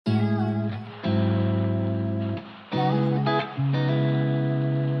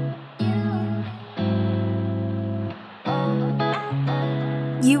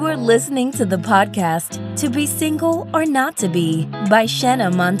You are listening to the podcast To Be Single or Not to Be by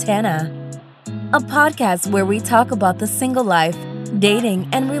Shanna Montana, a podcast where we talk about the single life, dating,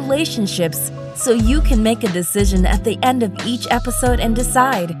 and relationships so you can make a decision at the end of each episode and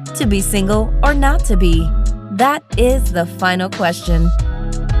decide to be single or not to be. That is the final question.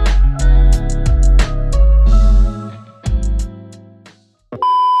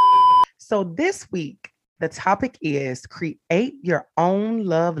 So this week, the topic is create your own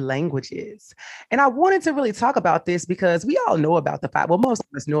love languages. And I wanted to really talk about this because we all know about the five. Well, most of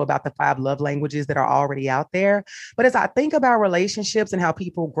us know about the 5 love languages that are already out there. But as I think about relationships and how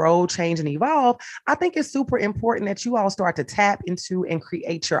people grow, change, and evolve, I think it's super important that you all start to tap into and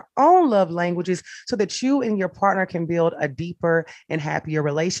create your own love languages so that you and your partner can build a deeper and happier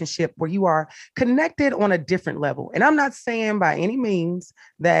relationship where you are connected on a different level. And I'm not saying by any means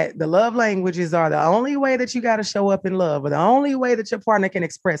that the love languages are the only way that you got to show up in love or the only way that your partner can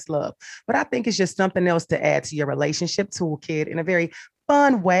express love. But I think it's just something else to add to your relationship toolkit in a very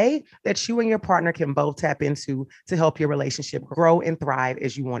fun way that you and your partner can both tap into to help your relationship grow and thrive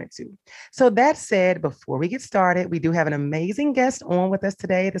as you want it to. So that said, before we get started, we do have an amazing guest on with us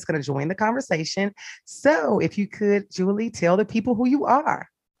today that's going to join the conversation. So if you could, Julie, tell the people who you are.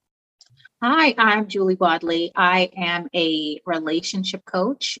 Hi, I'm Julie Wadley. I am a relationship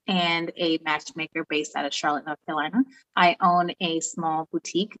coach and a matchmaker based out of Charlotte, North Carolina. I own a small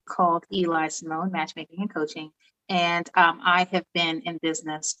boutique called Eli Simone Matchmaking and Coaching. And I have been in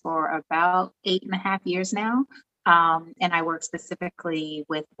business for about 8.5 years now. And I work specifically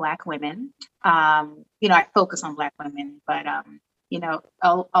with Black women. I focus on Black women, but a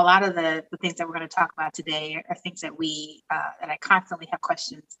lot of the things that we're going to talk about today are things that that I constantly have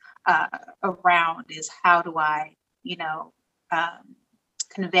questions around is how do I,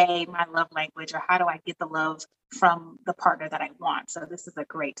 convey my love language, or how do I get the love from the partner that I want? So this is a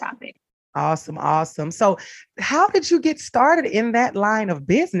great topic. Awesome. So how did you get started in that line of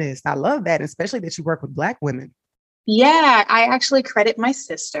business? I love that, especially that you work with Black women. Yeah, I actually credit my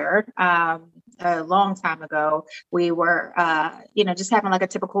sister. A long time ago, we were, just having like a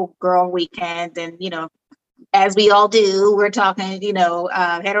typical girl weekend. And, as we all do, we're talking,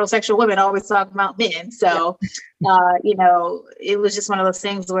 heterosexual women always talk about men. So, it was just one of those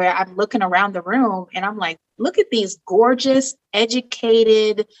things where I'm looking around the room and I'm like, look at these gorgeous,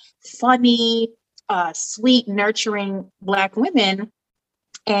 educated, funny, sweet, nurturing Black women.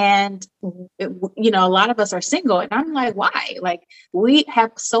 And, a lot of us are single, and I'm like, why? Like, we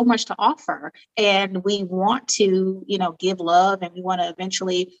have so much to offer, and we want to, give love, and we want to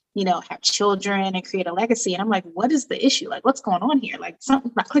eventually, have children and create a legacy. And I'm like, what is the issue? Like, what's going on here? Like,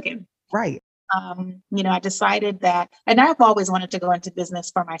 something's not clicking. Right. I decided that, and I've always wanted to go into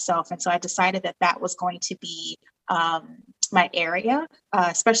business for myself. And so I decided that was going to be, my area,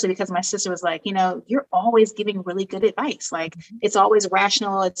 especially because my sister was like, you're always giving really good advice. Like, it's always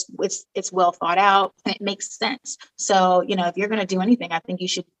rational. It's well thought out, and it makes sense. So, if you're going to do anything, I think you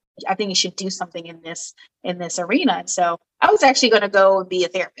should do something in this arena. And so I was actually going to go be a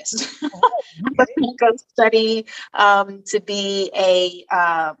therapist. I was going to go study to be a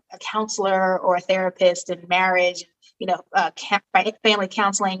counselor or a therapist in marriage, family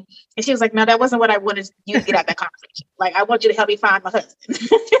counseling. And she was like, no, that wasn't what I wanted you to get out of that conversation. Like, I want you to help me find my husband.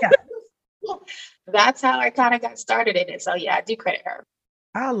 Yeah. That's how I kind of got started in it. So yeah, I do credit her.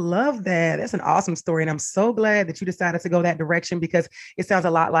 I love that. That's an awesome story. And I'm so glad that you decided to go that direction, because it sounds a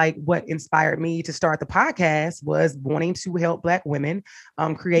lot like what inspired me to start the podcast was wanting to help Black women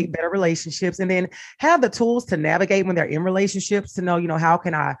create better relationships and then have the tools to navigate when they're in relationships to know, how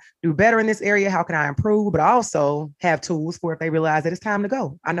can I do better in this area? How can I improve? But also have tools for if they realize that it's time to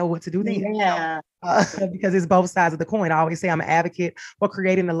go. I know what to do then. Yeah. Because it's both sides of the coin. I always say I'm an advocate for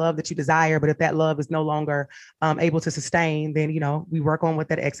creating the love that you desire, but if that love is no longer able to sustain, then, we work on what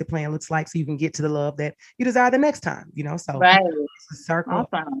that exit plan looks like so you can get to the love that you desire the next time, so right. It's a circle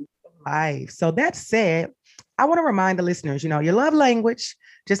awesome. of life. So that said, I want to remind the listeners, your love language,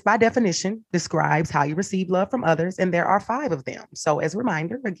 just by definition, describes how you receive love from others, and there are 5 of them. So as a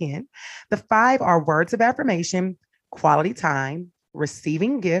reminder, again, the 5 are words of affirmation, quality time,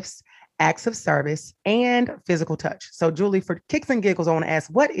 receiving gifts, acts of service, and physical touch. So Julie, for kicks and giggles, I want to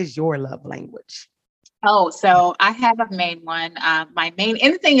ask, what is your love language? Oh, so I have a main one. And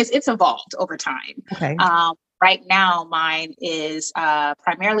the thing is, it's evolved over time. Okay. Right now, mine is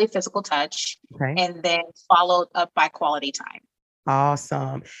primarily physical touch, okay, and then followed up by quality time.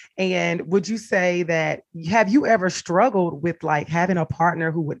 Awesome. And would you say that, have you ever struggled with like having a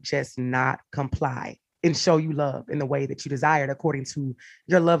partner who would just not comply and show you love in the way that you desired according to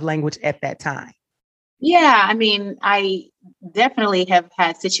your love language at that time? Yeah, I mean, I definitely have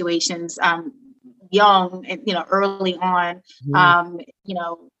had situations young and, early on, Mhm. you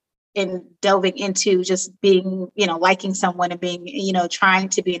know, in delving into just being, liking someone and being, trying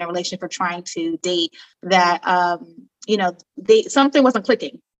to be in a relationship or trying to date that, something wasn't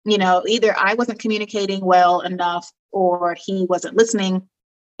clicking. Either I wasn't communicating well enough or he wasn't listening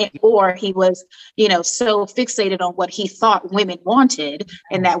or he was, so fixated on what he thought women wanted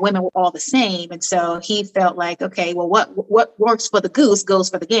and that women were all the same. And so he felt like, okay, well, what works for the goose goes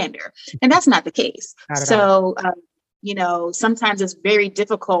for the gander. And that's not the case. Not at all. So, sometimes it's very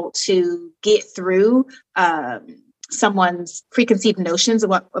difficult to get through someone's preconceived notions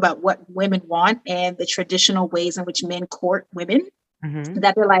about what women want and the traditional ways in which men court women. Mhm.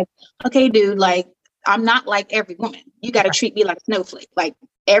 That they're like, okay, dude, like, I'm not like every woman. You got to treat me like a snowflake. Like,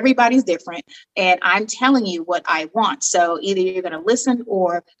 everybody's different. And I'm telling you what I want. So either you're going to listen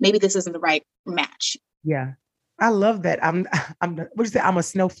or maybe this isn't the right match. Yeah. I love that. What you say? I'm a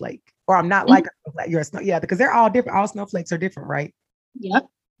snowflake, or I'm not like Mhm. a snowflake. You're a snow. Yeah, because they're all different. All snowflakes are different, right? Yep.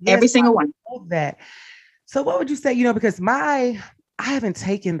 Yes, Every single one. I love that. So what would you say, because I haven't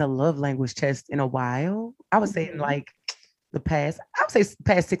taken the love language test in a while. I would say in Mhm. like I would say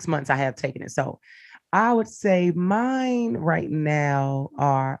past 6 months I have taken it. So I would say mine right now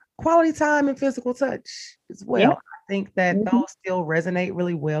are quality time and physical touch as Yeah. well. I think that Mhm. those still resonate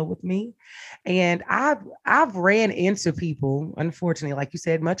really well with me. And I've ran into people, unfortunately, like you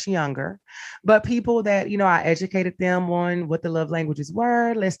said, much younger, but people that, I educated them on what the love languages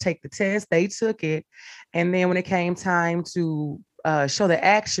were. Let's take the test. They took it. And then when it came time to show the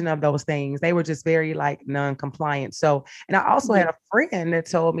action of those things, they were just very like non-compliant. So, and I also Yeah. had a friend that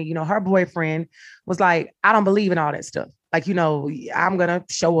told me, her boyfriend was like, I don't believe in all that stuff. Like, I'm going to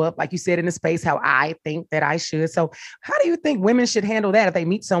show up, like you said, in the space how I think that I should. So how do you think women should handle that if they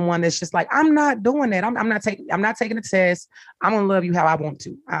meet someone that's just like, I'm not doing that. I'm not taking a test. I'm going to love you how I want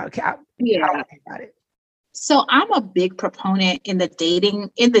to. How do Yeah. you think about it? So I'm a big proponent in the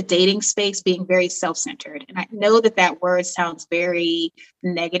dating space being very self-centered. And I know that that word sounds very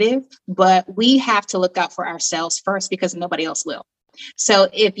negative, but we have to look out for ourselves first because nobody else will. So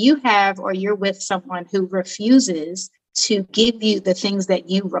if you have or you're with someone who refuses to give you the things that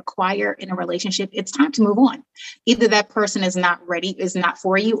you require in a relationship, it's time to move on. Either that person is not ready, is not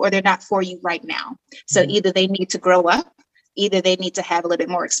for you, or they're not for you right now. So Mhm. either they need to grow up, either they need to have a little bit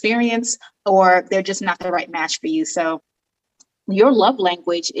more experience, or they're just not the right match for you. So your love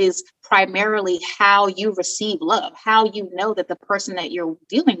language is primarily how you receive love, how you know that the person that you're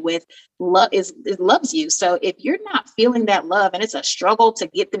dealing with loves you. So if you're not feeling that love and it's a struggle to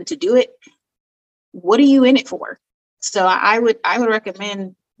get them to do it, what are you in it for? So I would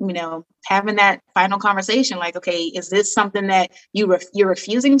recommend, having that final conversation. Like, okay, is this something that you're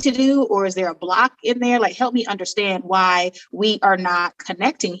refusing to do, or is there a block in there? Like, help me understand why we are not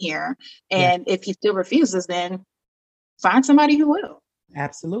connecting here. Yeah. And if he still refuses, then find somebody who will.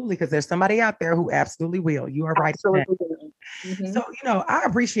 Absolutely, because there's somebody out there who absolutely will. You are right. Absolutely will. So, Mhm. I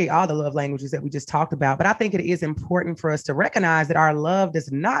appreciate all the love languages that we just talked about, but I think it is important for us to recognize that our love does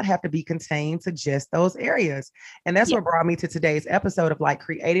not have to be contained to just those areas. And that's Yeah. what brought me to today's episode of like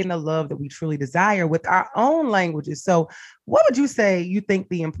creating the love that we truly desire with our own languages. So, what would you say you think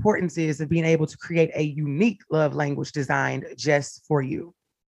the importance is of being able to create a unique love language designed just for you?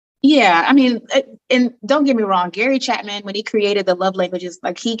 Yeah, I mean, and don't get me wrong, Gary Chapman, when he created the love languages,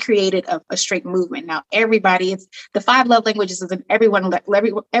 like, he created a straight movement. Now, it's the five love languages is in everyone's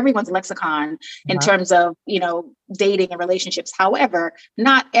lexicon in Uh-huh. terms of, dating and relationships. However,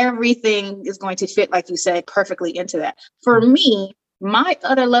 not everything is going to fit, like you said, perfectly into that. For me, my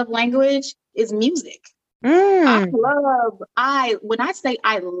other love language is music. Mm, When I say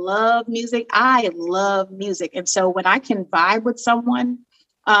I love music, I love music. And so when I can vibe with someone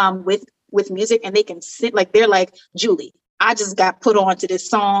with music and they can sit, like, they're like, Julie, I just got put on to this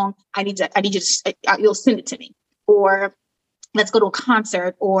song. I need you to, you'll send it to me. Or let's go to a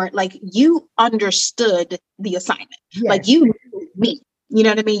concert, or like, you understood the assignment. Like, yes. you knew me. You know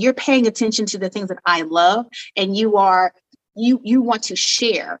what I mean? You're paying attention to the things that I love, and you want to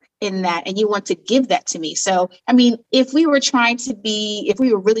share in that, and you want to give that to me. So, I mean, if we were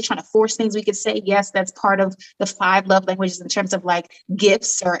really trying to force things, we could say, yes, that's part of the five love languages in terms of like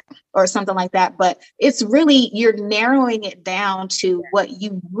gifts or something like that. But it's really, you're narrowing it down to what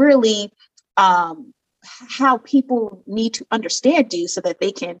you really, how people need to understand you so that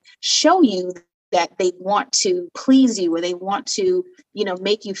they can show you that they want to please you, or they want to,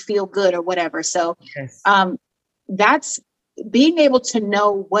 make you feel good or whatever. So, Yes. that's being able to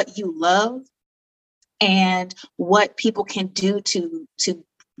know what you love and what people can do to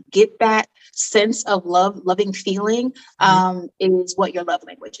get that sense of loving feeling, is what your love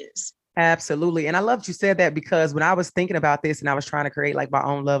language is. Absolutely. And I loved you said that, because when I was thinking about this and I was trying to create like my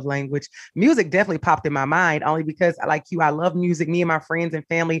own love language, music definitely popped in my mind, only because like you, I love music. Me and my friends and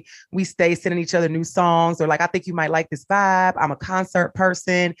family, we stay sending each other new songs, or like, I think you might like this vibe. I'm a concert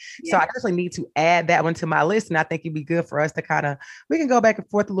person. So I definitely need to add that one to my list. And I think it'd be good for us to we can go back and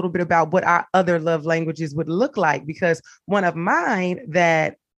forth a little bit about what our other love languages would look like, because one of mine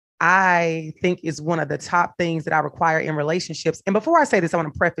that I think is one of the top things that I require in relationships. And before I say this, I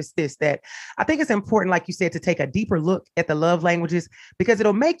want to preface this, that I think it's important, like you said, to take a deeper look at the love languages, because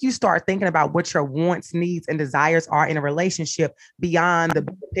it'll make you start thinking about what your wants, needs, and desires are in a relationship beyond the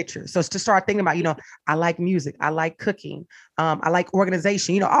picture. So to start thinking about, I like music, I like cooking, I like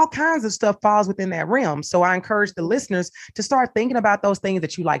organization, all kinds of stuff falls within that realm. So I encourage the listeners to start thinking about those things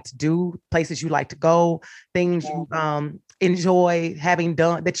that you like to do, places you like to go, things you enjoy having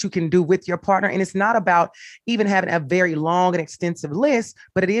done that you can do with your partner. And it's not about even having a very long and extensive list,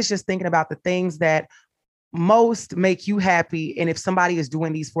 but it is just thinking about the things that most make you happy. And if somebody is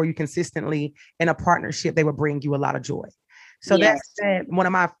doing these for you consistently in a partnership, they will bring you a lot of joy. So that said, one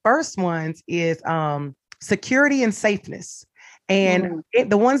of my first ones is security and safeness. And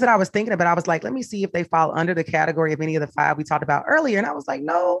the ones that I was thinking about, I was like, let me see if they fall under the category of any of the 5 we talked about earlier. And I was like,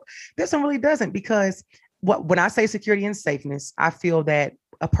 no, this one really doesn't, because when I say security and safeness, I feel that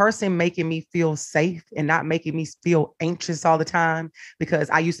a person making me feel safe and not making me feel anxious all the time, because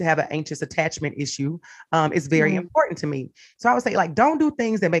I used to have an anxious attachment issue, is very important to me. So I would say, like, don't do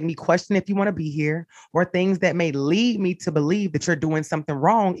things that make me question if you want to be here, or things that may lead me to believe that you're doing something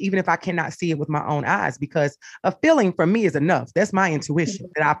wrong, even if I cannot see it with my own eyes, because a feeling for me is enough. That's my intuition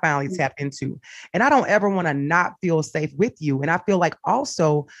that I finally tapped into. And I don't ever want to not feel safe with you. And I feel like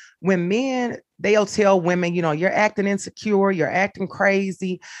also when men, they'll tell women, you're acting insecure, you're acting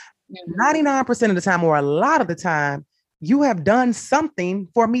crazy. 99% of the time, or a lot of the time, you have done something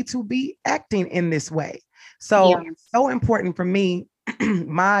for me to be acting in this way. So it's so important for me.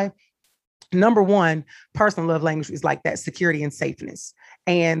 My number one personal love language is like that security and safeness.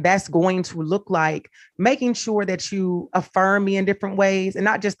 And that's going to look like making sure that you affirm me in different ways, and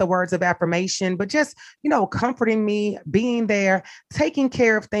not just the words of affirmation, but just, comforting me, being there, taking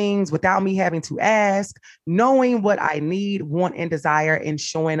care of things without me having to ask, knowing what I need, want, and desire, and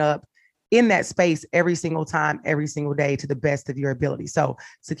showing up in that space every single time, every single day to the best of your ability. So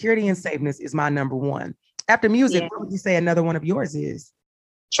security and safeness is my number one. After music, what would you say another one of yours is?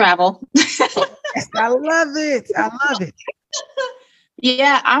 Travel. I love it. I love it.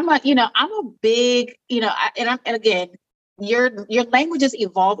 Yeah, I'm a big, and again, your languages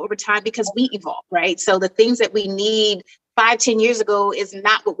evolve over time because we evolve, right? So the things that we need 5-10 years ago is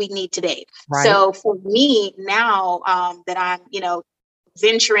not what we need today. Right. So for me now, that I'm,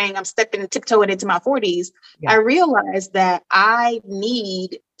 I'm tiptoeing into my 40s, I realize that I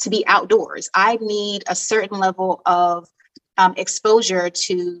need to be outdoors. I need a certain level of exposure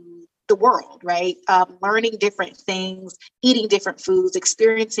to the world, right? Learning different things, eating different foods,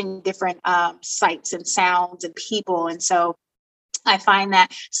 experiencing different sights and sounds and people. And so I find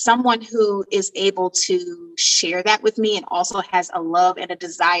that someone who is able to share that with me and also has a love and a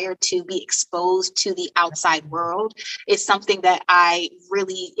desire to be exposed to the outside world is something that I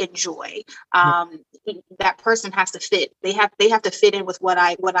really enjoy. That person has to fit. They have to fit in with what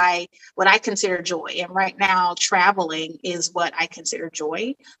I consider joy. And right now, traveling is what I consider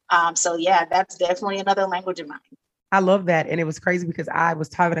joy. So yeah, that's definitely another language of mine. I love that. And it was crazy because I was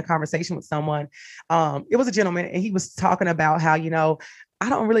having a conversation with someone. It was a gentleman, and he was talking about how, I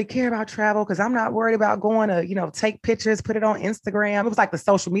don't really care about travel because I'm not worried about going to, take pictures, put it on Instagram. It was like the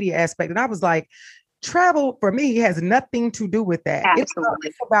social media aspect. And I was like, travel for me has nothing to do with that. Absolutely.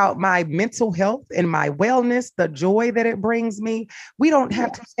 It's about my mental health and my wellness, the joy that it brings me. We don't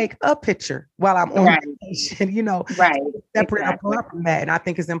have to take a picture while I'm on vacation, right. Separate apart from that. And I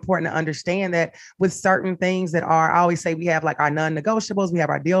think it's important to understand that with certain things that I always say we have like our non-negotiables, we have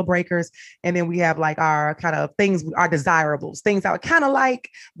our deal breakers, and then we have like our kind of things, our desirables, things I would kind of like,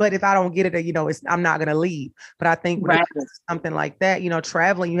 but if I don't get it, I'm not going to leave. But I think when it comes to something like that,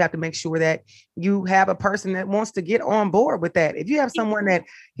 traveling, you have to make sure that you have a person that wants to get on board with that. If you have someone that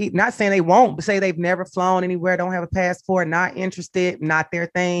not saying they won't, but say they've never flown anywhere, don't have a passport, not interested, not their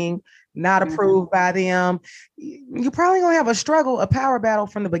thing, not approved by them, you're probably going to have a power battle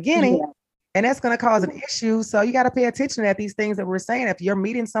from the beginning. And that's going to cause an issue. So you got to pay attention to these things that we're saying. If you're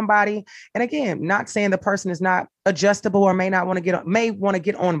meeting somebody, and again, not saying the person is not adjustable or may want to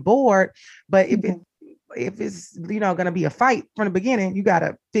get on board, but if it's going to be a fight from the beginning, you got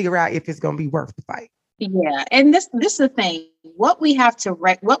to figure out if it's going to be worth the fight. Yeah, and this is the thing. What we have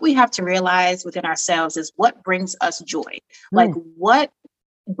to realize within ourselves is what brings us joy. Like what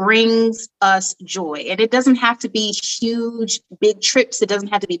brings us joy. And it doesn't have to be huge, big trips. It doesn't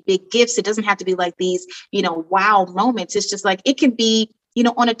have to be big gifts. It doesn't have to be like these, wow moments. It's just like, it can be,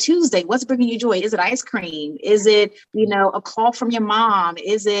 on a Tuesday, what's bringing you joy? Is it ice cream? Is it, a call from your mom?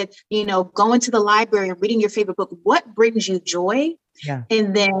 Is it, going to the library and reading your favorite book? What brings you joy? Yeah.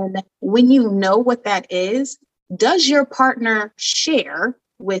 And then when you know what that is, does your partner share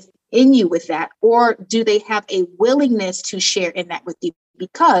within you with that? Or do they have a willingness to share in that with you?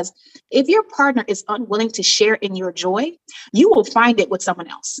 Because if your partner is unwilling to share in your joy, you will find it with someone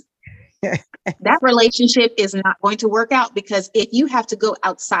else. That relationship is not going to work out, because if you have to go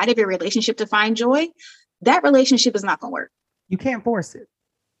outside of your relationship to find joy, that relationship is not going to work. You can't force it.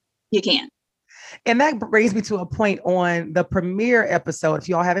 You can't. And that brings me to a point on the premiere episode. If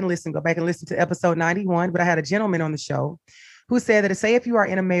y'all haven't listened, go back and listen to episode 91. But I had a gentleman on the show who said that, say if you are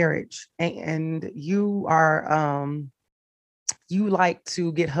in a marriage and you are you like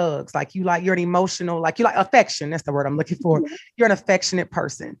to get hugs, you're an emotional, you like affection. That's the word I'm looking for. You're an affectionate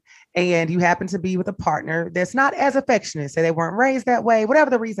person, and you happen to be with a partner that's not as affectionate. Say they weren't raised that way, whatever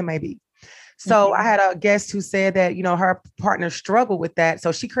the reason may be. So I had a guest who said that, her partner struggled with that.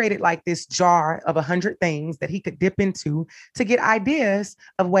 So she created like this jar of 100 things that he could dip into to get ideas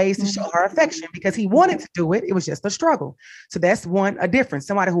of ways to show her affection, because he wanted to do it. It was just a struggle. So that's a difference.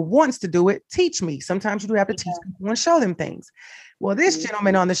 Somebody who wants to do it, teach me. Sometimes you do have to teach people and show them things. Well, this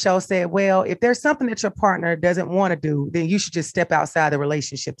gentleman on the show said, well, if there's something that your partner doesn't want to do, then you should just step outside the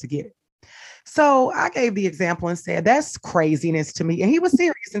relationship to get it. So I gave the example and said, that's craziness to me. And he was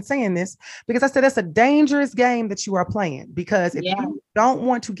serious in saying this, because I said, that's a dangerous game that you are playing, because if you don't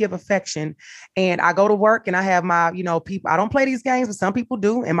want to give affection, and I go to work and I have my, people, I don't play these games, but some people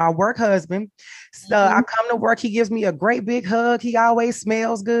do. And my work husband, so I come to work, he gives me a great big hug. He always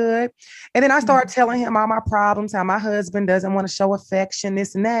smells good. And then I start telling him all my problems, how my husband doesn't want to show affection,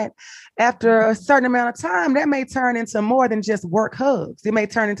 this and that. After a certain amount of time, that may turn into more than just work hugs. It may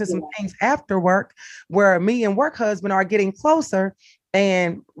turn into some things after work where me and work husband are getting closer,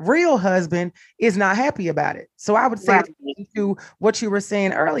 and real husband is not happy about it. So I would say to what you were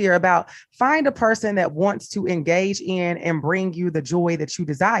saying earlier about find a person that wants to engage in and bring you the joy that you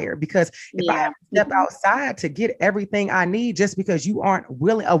desire. Because if I have to step outside to get everything I need just because you aren't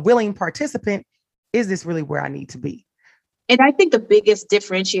a willing participant, is this really where I need to be? And I think the biggest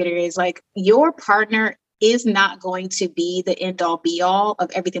differentiator is like your partner is not going to be the end all be all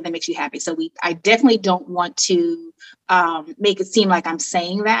of everything that makes you happy. So I definitely don't want to make it seem like I'm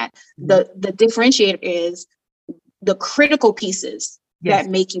saying that. The differentiator is the critical pieces that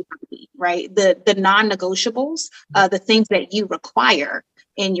make you happy, right? The non-negotiables, the things that you require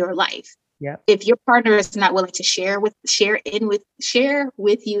in your life. Yeah. If your partner is not willing to share with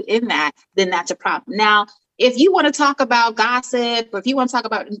you in that, then that's a problem. Now, if you want to talk about gossip, or if you want to talk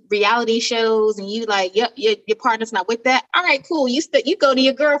about reality shows and you like, your partner's not with that. All right, cool. You go to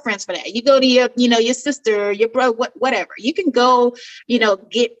your girlfriends for that. You go to your sister, your bro, whatever. You can go,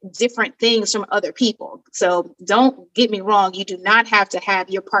 get different things from other people. So don't get me wrong. You do not have to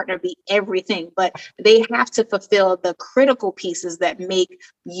have your partner be everything, but they have to fulfill the critical pieces that make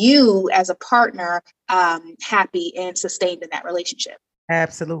you as a partner happy and sustained in that relationship.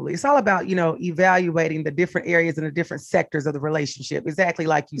 Absolutely. It's all about, evaluating the different areas and the different sectors of the relationship. Exactly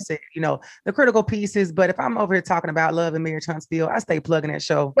like you said, the critical pieces. But if I'm over here talking about love and marriage, Huntsville, I stay plugging that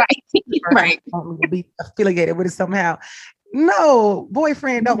show. Right. Right. Be affiliated with it somehow. No,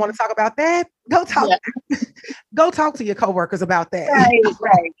 boyfriend don't want to talk about that. Go talk to your coworkers about that. Right.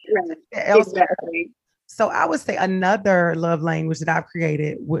 Exactly. So I would say another love language that I've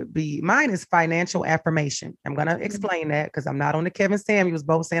created would be, mine is financial affirmation. I'm going to explain that because I'm not on the Kevin Samuels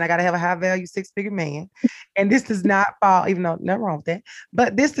boat saying I got to have a high value 6-figure man. And this does not fall, even though nothing wrong with that,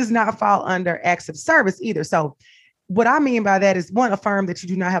 but this does not fall under acts of service either. So what I mean by that is, one, affirm that you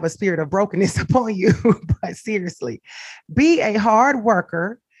do not have a spirit of brokenness upon you, but seriously, be a hard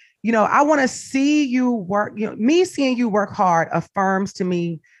worker. I want to see you work, me seeing you work hard affirms to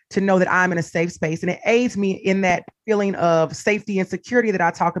me to know that I'm in a safe space, and it aids me in that feeling of safety and security that I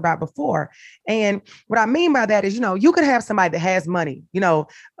talked about before. And what I mean by that is, you could have somebody that has money.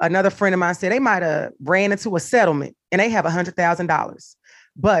 Another friend of mine said they might have ran into a settlement and they have $100,000,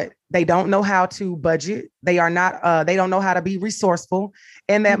 but They don't know how to budget. They don't know how to be resourceful.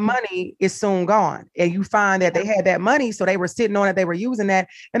 And that money is soon gone. And you find that they had that money, so they were sitting on it, they were using that,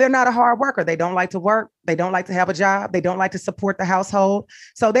 and they're not a hard worker. They don't like to work. They don't like to have a job. They don't like to support the household.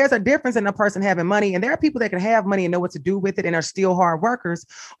 So there's a difference in a person having money. And there are people that can have money and know what to do with it and are still hard workers.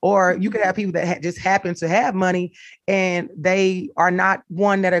 Or you could have people that just happen to have money and they are not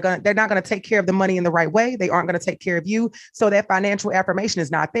they're not going to take care of the money in the right way. They aren't going to take care of you. So that financial affirmation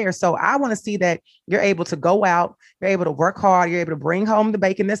is not there. So I want to see that you're able to go out, you're able to work hard, you're able to bring home the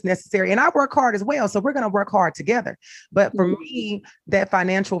bacon that's necessary. And I work hard as well. So we're going to work hard together. But for me, that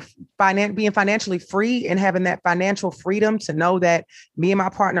being financially free and having that financial freedom to know that me and my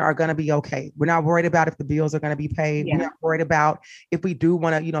partner are going to be okay. We're not worried about if the bills are going to be paid. We're not worried about if we do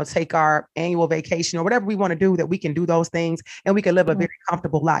want to, take our annual vacation or whatever we want to do, that we can do those things and we can live a very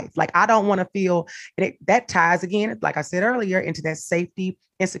comfortable life. Like, I don't want to feel, and that ties again, like I said earlier, into that safety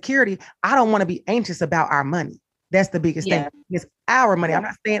and security. I don't want to be anxious about our money. That's the biggest thing. It's our money. I'm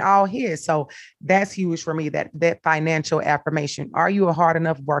not saying all his. So that's huge for me, that financial affirmation. Are you a hard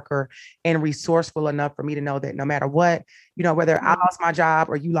enough worker and resourceful enough for me to know that no matter what, whether I lost my job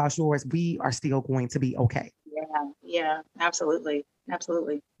or you lost yours, we are still going to be okay. Yeah, absolutely.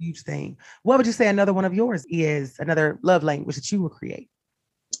 Absolutely. Huge thing. What would you say another one of yours is, another love language that you would create?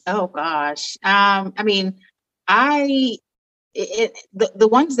 Oh gosh. The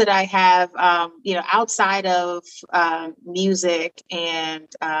ones that I have, outside of music and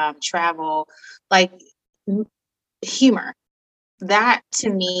travel, like humor, that to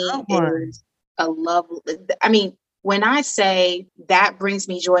me is a love. I mean, when I say that brings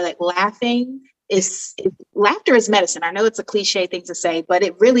me joy, like laughing laughter is medicine. I know it's a cliche thing to say, but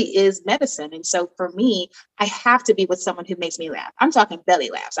it really is medicine. And so for me, I have to be with someone who makes me laugh. I'm talking belly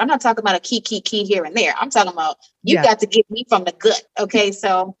laughs. I'm not talking about a key here and there. I'm talking about you got to get me from the gut. Okay.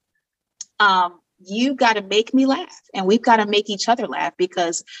 So you got to make me laugh, and we've got to make each other laugh,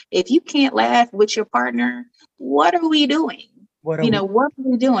 because if you can't laugh with your partner, what are we doing? What are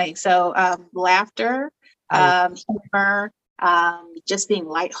we doing? So laughter, humor, just being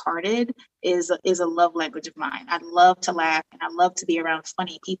lighthearted is a love language of mine. I love to laugh and I love to be around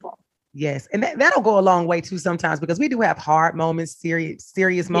funny people. Yes. And that'll go a long way too sometimes, because we do have hard moments, serious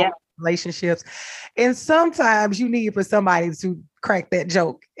moments, relationships. And sometimes you need for somebody to crack that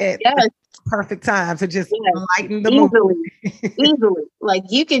joke at the perfect time to just lighten the mood. Easily. Like,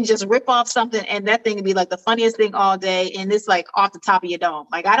 you can just rip off something and that thing can be like the funniest thing all day. And it's like off the top of your dome.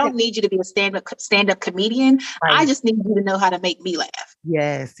 Like, I don't need you to be a stand-up comedian. Right. I just need you to know how to make me laugh.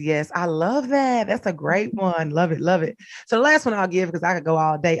 Yes. I love that. That's a great one. Love it. So the last one I'll give, because I could go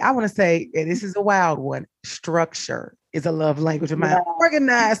all day, I want to say, and this is a wild one, structure is a love language of mine.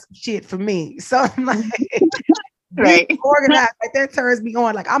 Organized shit for me. So I'm like, right. Organized, like that turns me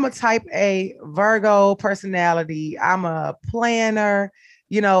on. Like, I'm a type A Virgo personality. I'm a planner,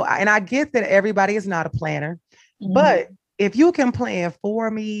 and I get that everybody is not a planner, but if you can plan for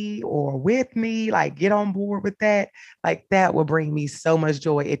me or with me, like get on board with that, like that will bring me so much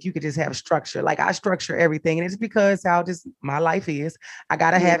joy. If you could just have structure, like I structure everything, and it's because my life is, I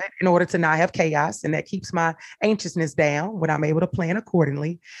got to have it in order to not have chaos. And that keeps my anxiousness down when I'm able to plan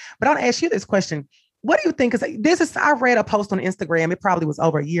accordingly. But I'll ask you this question. What do you think? Because I read a post on Instagram. It probably was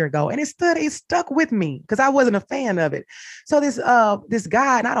over a year ago, and it stuck with me because I wasn't a fan of it. So this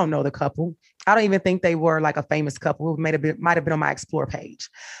guy, and I don't know the couple. I don't even think they were like a famous couple. It might have been on my Explore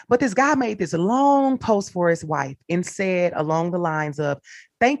page. But this guy made this long post for his wife and said along the lines of,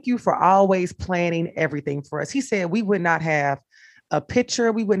 "Thank you for always planning everything for us." He said we would not have a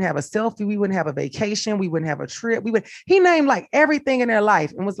picture, we wouldn't have a selfie, we wouldn't have a vacation, we wouldn't have a trip. He named like everything in their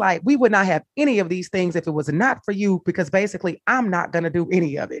life and was like, we would not have any of these things if it was not for you, because basically I'm not going to do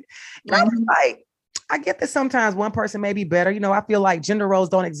any of it. And I was like, I get that sometimes one person may be better. I feel like gender roles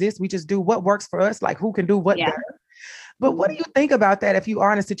don't exist. We just do what works for us, like who can do what better. But what do you think about that if you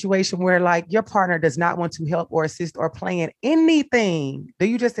are in a situation where like your partner does not want to help or assist or plan anything? Do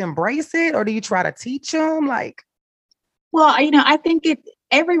you just embrace it, or do you try to teach them? Well, I think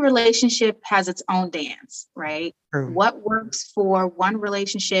every relationship has its own dance, right? True. What works for one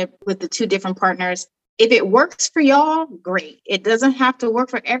relationship with the two different partners, if it works for y'all, great. It doesn't have to work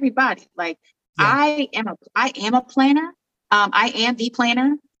for everybody. Like, I am a planner. I am the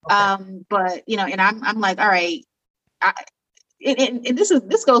planner. Okay. But and I'm like, all right. And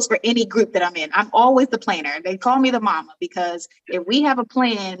this goes for any group that I'm in. I'm always the planner. They call me the mama, because if we have a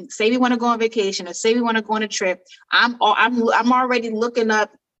plan, say we want to go on vacation or say we want to go on a trip, I'm already looking up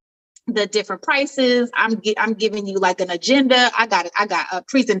the different prices. I'm giving you like an agenda. I got a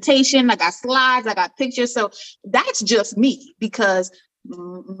presentation. I got slides. I got pictures. So that's just me, because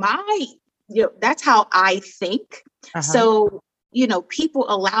that's how I think. Uh-huh. So, people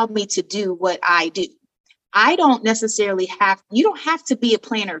allow me to do what I do. I don't necessarily you don't have to be a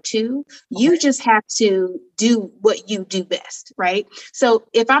planner too. You just have to do what you do best. Right. So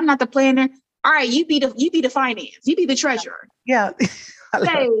if I'm not the planner, all right, you be the finance, you be the treasurer. Yeah.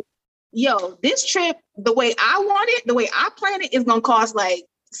 Say, yo, this trip, the way I want it, the way I plan it is going to cost like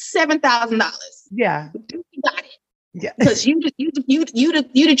 $7,000. Yeah. You got it. Yeah. Because you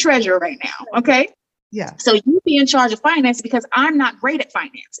the treasurer right now. Okay. Yeah. So you be in charge of finance because I'm not great at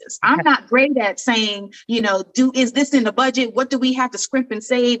finances. I'm not great at saying, is this in the budget? What do we have to scrimp and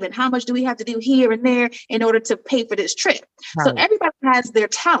save? And how much do we have to do here and there in order to pay for this trip? Right. So everybody has their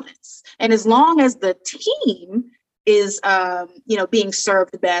talents. And as long as the team is, being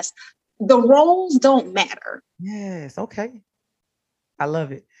served best, the roles don't matter. Yes. Okay. I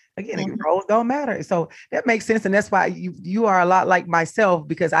love it. Again, roles don't matter. So that makes sense. And that's why you are a lot like myself,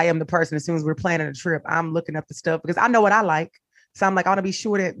 because I am the person, as soon as we're planning a trip, I'm looking up the stuff because I know what I like. So I'm like, I want to be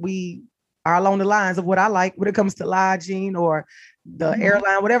sure that we are along the lines of what I like when it comes to lodging or the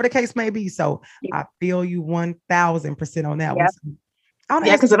airline, whatever the case may be. So I feel you 1000% on that one.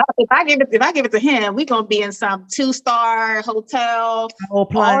 Yeah, because if I give it to him, we're gonna be in some 2-star hotel all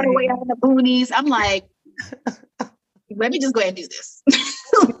the way out in the boonies. I'm like, let me just go ahead and do this.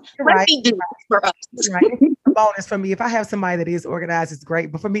 Let me do it for us. Right. A bonus for me. If I have somebody that is organized, it's great.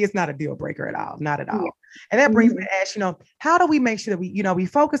 But for me, it's not a deal breaker at all. Not at all. Yeah. And that brings me to ask, how do we make sure that we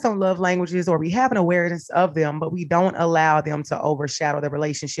focus on love languages, or we have an awareness of them, but we don't allow them to overshadow the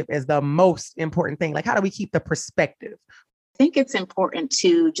relationship as the most important thing? Like, how do we keep the perspective? I think it's important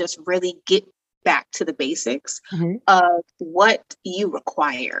to just really get back to the basics of what you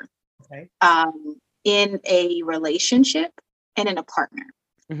require in a relationship and in a partner.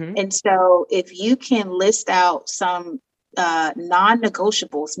 And so if you can list out some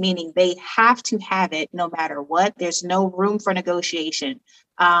non-negotiables, meaning they have to have it no matter what, there's no room for negotiation,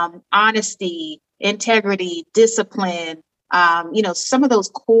 honesty, integrity, discipline, some of those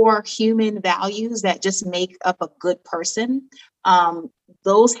core human values that just make up a good person,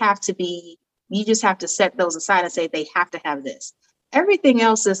 those have to be, you just have to set those aside and say they have to have this. Everything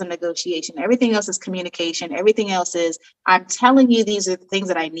else is a negotiation. Everything else is communication. Everything else is, I'm telling you, these are the things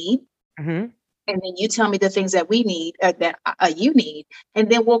that I need. And then you tell me the things that we need, that you need. And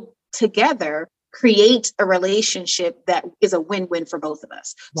then we'll together create a relationship that is a win-win for both of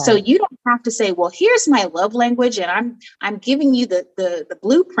us. Right. So you don't have to say, well, here's my love language and I'm giving you the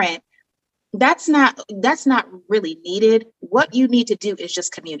blueprint. That's not really needed. What you need to do is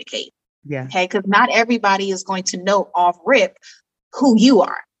just communicate. Yeah. Okay. Because not everybody is going to know off rip who you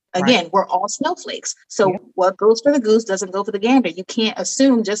are. Again, we're all snowflakes. So what goes for the goose doesn't go for the gander. You can't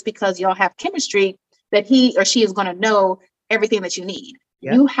assume just because y'all have chemistry that he or she is going to know everything that you need.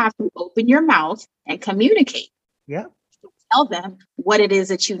 Yep. You have to open your mouth and communicate. Yeah. Tell them what it is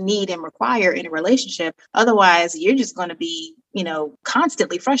that you need and require in a relationship. Otherwise, you're just going to be,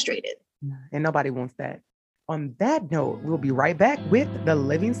 constantly frustrated. And nobody wants that. On that note, we'll be right back with the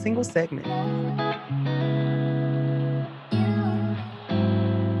Living Single segment.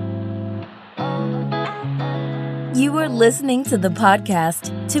 You are listening to the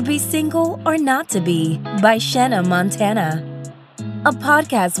podcast To Be Single or Not to Be by Shenna Montana, a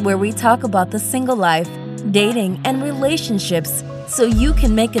podcast where we talk about the single life, dating, and relationships so you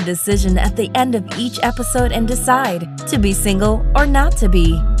can make a decision at the end of each episode and decide to be single or not to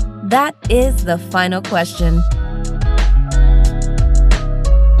be. That is the final question.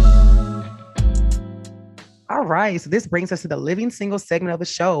 All right, so this brings us to the Living Single segment of the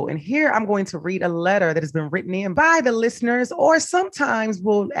show. And here I'm going to read a letter that has been written in by the listeners, or sometimes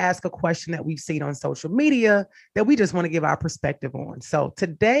we'll ask a question that we've seen on social media that we just want to give our perspective on. So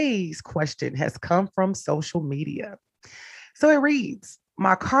today's question has come from social media. So it reads,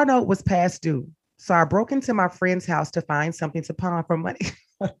 my car note was past due, so I broke into my friend's house to find something to pawn for money.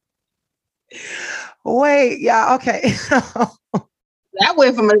 Wait, yeah, okay. That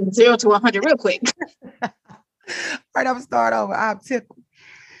went from a 0 to 100 real quick. All right, I'm gonna start over. I'm tickled.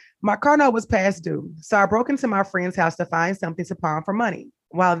 My car note was past due, so I broke into my friend's house to find something to pawn for money.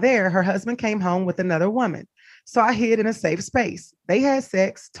 While there, her husband came home with another woman, so I hid in a safe space. They had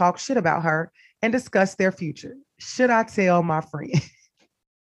sex, talked shit about her, and discussed their future. Should I tell my friend?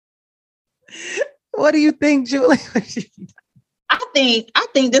 What do you think, Julie? I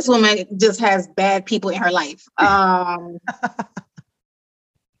think this woman just has bad people in her life. I'm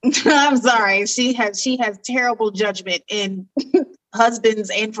sorry. She has terrible judgment in husbands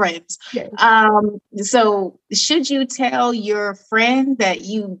and friends. Yes. So should you tell your friend that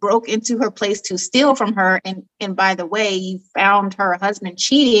you broke into her place to steal from her, and by the way, you found her husband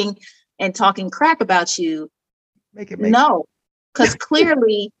cheating and talking crap about you? No, because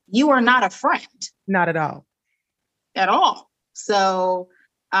clearly you are not a friend. Not at all. At all. So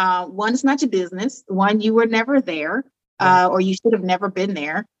one, it's not your business. One, you were never there, or you should have never been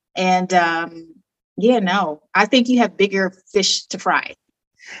there. And no, I think you have bigger fish to fry.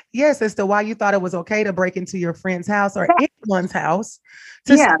 Yes, as to why you thought it was okay to break into your friend's house or anyone's house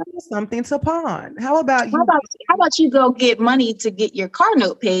to steal something to pawn. How about you? How about you go get money to get your car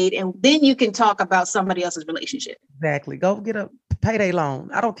note paid, and then you can talk about somebody else's relationship. Exactly. Go get a payday loan.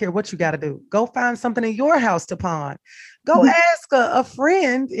 I don't care what you got to do. Go find something in your house to pawn. Go ask a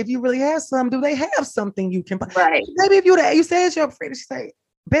friend if you really have some. Do they have something you can pawn? Right. Maybe if you say it's your friend, she say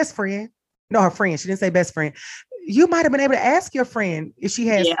best friend. No, her friend. She didn't say best friend. You might have been able to ask your friend if she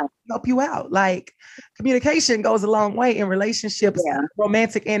has help you out. Like, communication goes a long way in relationships,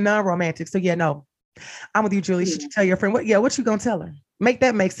 romantic and non-romantic. So no, I'm with you, Julie. Should you tell your friend what you gonna tell her? Make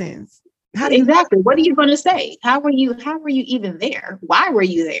that make sense. Exactly. What are you going to say? How were you even there? Why were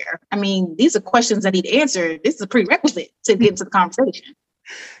you there? I mean, these are questions that need answered. This is a prerequisite to get into the conversation.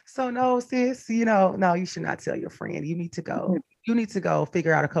 So no, sis, no, you should not tell your friend. You need to go. You need to go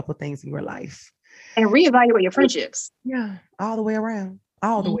figure out a couple of things in your life. And reevaluate your friendships. Yeah, all the way around.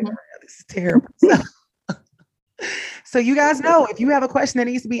 All the way around. This is terrible. So you guys know, if you have a question that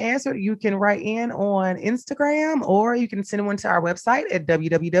needs to be answered, you can write in on Instagram, or you can send one to our website at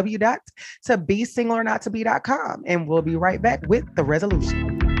www.tobesingleornottobe.com. And we'll be right back with the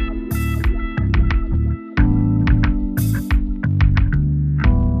resolution.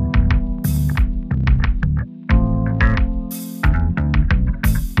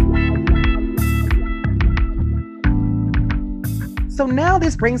 So now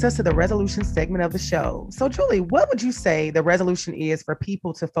this brings us to the resolution segment of the show. So Julie, what would you say the resolution is for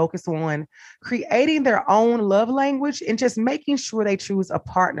people to focus on creating their own love language and just making sure they choose a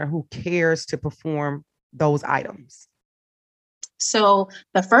partner who cares to perform those items? So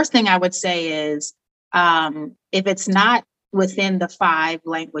the first thing I would say is, if it's not within the 5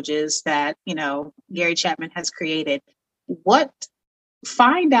 languages that, Gary Chapman has created,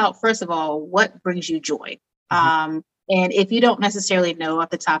 find out, first of all, what brings you joy. And if you don't necessarily know off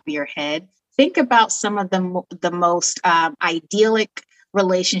the top of your head, think about some of the most idyllic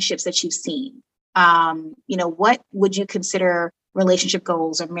relationships that you've seen. What would you consider relationship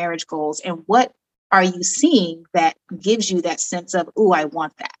goals or marriage goals? And what are you seeing that gives you that sense of, ooh, I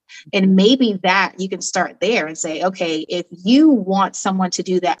want that? And maybe that you can start there and say, okay, if you want someone to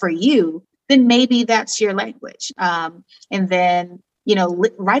do that for you, then maybe that's your language. And then,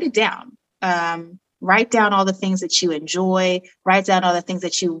 write it down. Write down all the things that you enjoy, write down all the things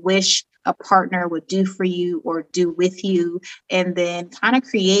that you wish a partner would do for you or do with you, and then kind of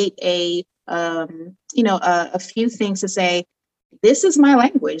create a few things to say, this is my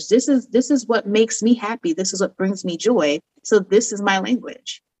language. This is what makes me happy. This is what brings me joy. So this is my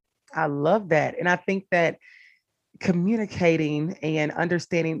language. I love that. And I think that communicating and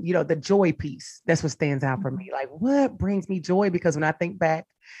understanding, the joy piece, that's what stands out for me. Like, what brings me joy? Because when I think back,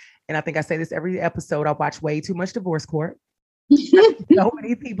 and I think I say this every episode, I watch way too much divorce court. So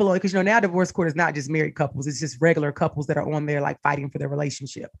many people on, because now divorce court is not just married couples, it's just regular couples that are on there like fighting for their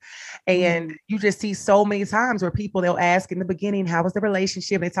relationship. And you just see so many times where they'll ask in the beginning, how was the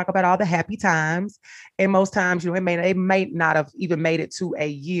relationship? And they talk about all the happy times. And most times, it may not have even made it to a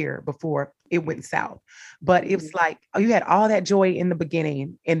year before it went south. But it was like, you had all that joy in the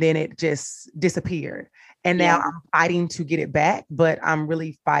beginning and then it just disappeared. And now I'm fighting to get it back, but I'm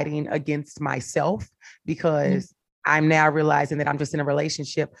really fighting against myself because I'm now realizing that I'm just in a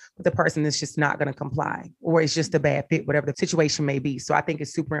relationship with a person that's just not going to comply, or it's just a bad fit, whatever the situation may be. So I think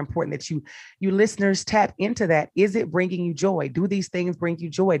it's super important that you listeners tap into that. Is it bringing you joy? Do these things bring you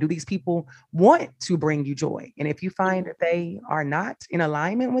joy? Do these people want to bring you joy? And if you find that they are not in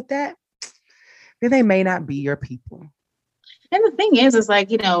alignment with that, then they may not be your people. And the thing is like,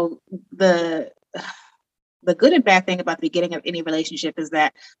 the good and bad thing about the beginning of any relationship is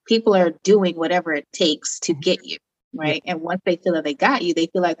that people are doing whatever it takes to get you, right? Yeah. And once they feel that they got you, they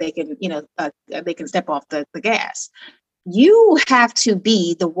feel like they can, they can step off the gas. You have to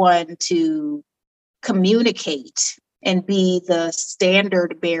be the one to communicate and be the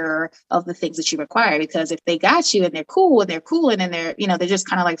standard bearer of the things that you require. Because if they got you and they're cool and they're cooling and they're just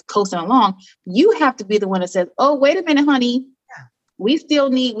kind of like coasting along, you have to be the one that says, oh, wait a minute, honey, we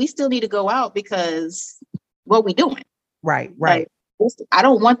still need to go out because what we doing? Right. Like, I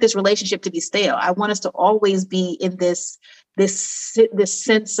don't want this relationship to be stale. I want us to always be in this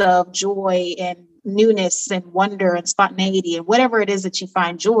sense of joy and newness and wonder and spontaneity and whatever it is that you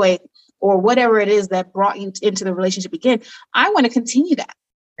find joy, or whatever it is that brought you into the relationship again. I want to continue that.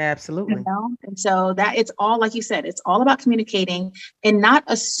 Absolutely. You know? And so that it's all, like you said, it's all about communicating and not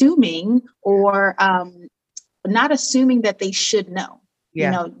assuming or not assuming that they should know. Yeah.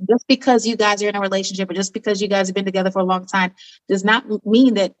 You know, just because you guys are in a relationship or just because you guys have been together for a long time does not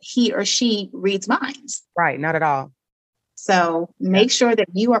mean that he or she reads minds. Right. Not at all. So make sure that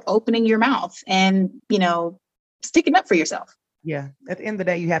you are opening your mouth and, you know, sticking up for yourself. Yeah. At the end of the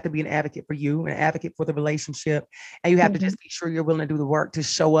day, you have to be an advocate for you, an advocate for the relationship. And you have to just be sure you're willing to do the work to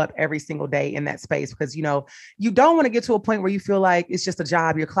show up every single day in that space. Because, you know, you don't want to get to a point where you feel like it's just a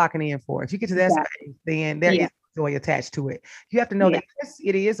job you're clocking in for. If you get to that space, then there is joy attached to it. You have to know that yes,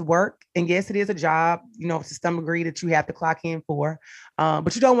 it is work. And yes, it is a job, you know, to some degree that you have to clock in for.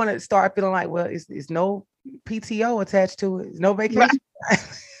 But you don't want to start feeling like, well, it's no PTO attached to it. It's no vacation.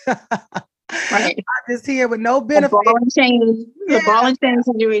 Right. I'm just here with no benefits. The ball and chain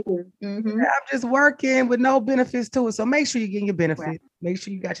situation. I'm just working with no benefits to it. So make sure you're getting your benefits. Right. Make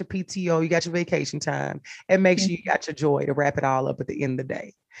sure you got your PTO, you got your vacation time, and make sure you got your joy to wrap it all up at the end of the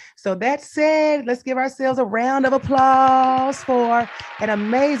day. So that said, let's give ourselves a round of applause for an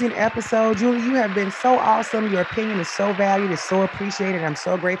amazing episode. Julie, you have been so awesome. Your opinion is so valued. It's so appreciated. I'm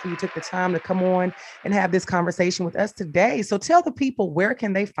so grateful you took the time to come on and have this conversation with us today. So tell the people, where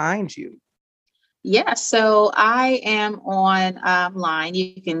can they find you? Yeah, so I am online.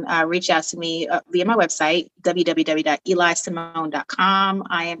 You can reach out to me via my website, www.elisimone.com.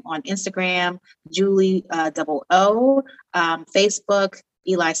 I am on Instagram, Julie O, Facebook,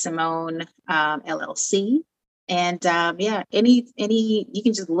 Eli Simone LLC. And any you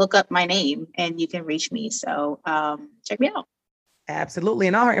can just look up my name and you can reach me. So check me out. Absolutely.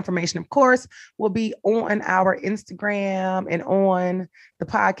 And all her information, of course, will be on our Instagram and on the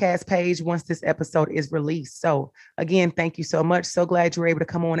podcast page once this episode is released. So again, thank you so much. So glad you were able to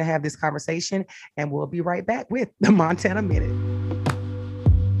come on and have this conversation. And we'll be right back with the Montana Minute.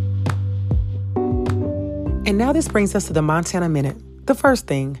 And now this brings us to the Montana Minute. The first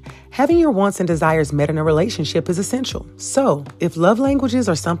thing, having your wants and desires met in a relationship is essential. So if love languages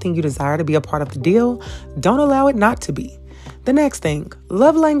are something you desire to be a part of the deal, don't allow it not to be. The next thing,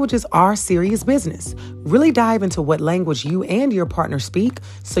 love languages are serious business. Really dive into what language you and your partner speak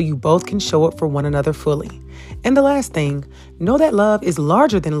so you both can show up for one another fully. And the last thing, know that love is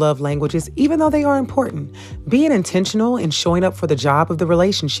larger than love languages, even though they are important. Being intentional and showing up for the job of the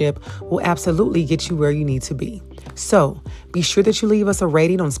relationship will absolutely get you where you need to be. So be sure that you leave us a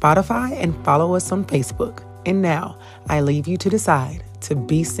rating on Spotify and follow us on Facebook. And now I leave you to decide, to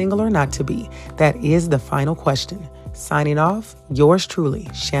be single or not to be. That is the final question. Signing off, yours truly,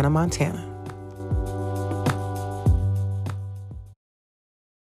 Shanna Montana.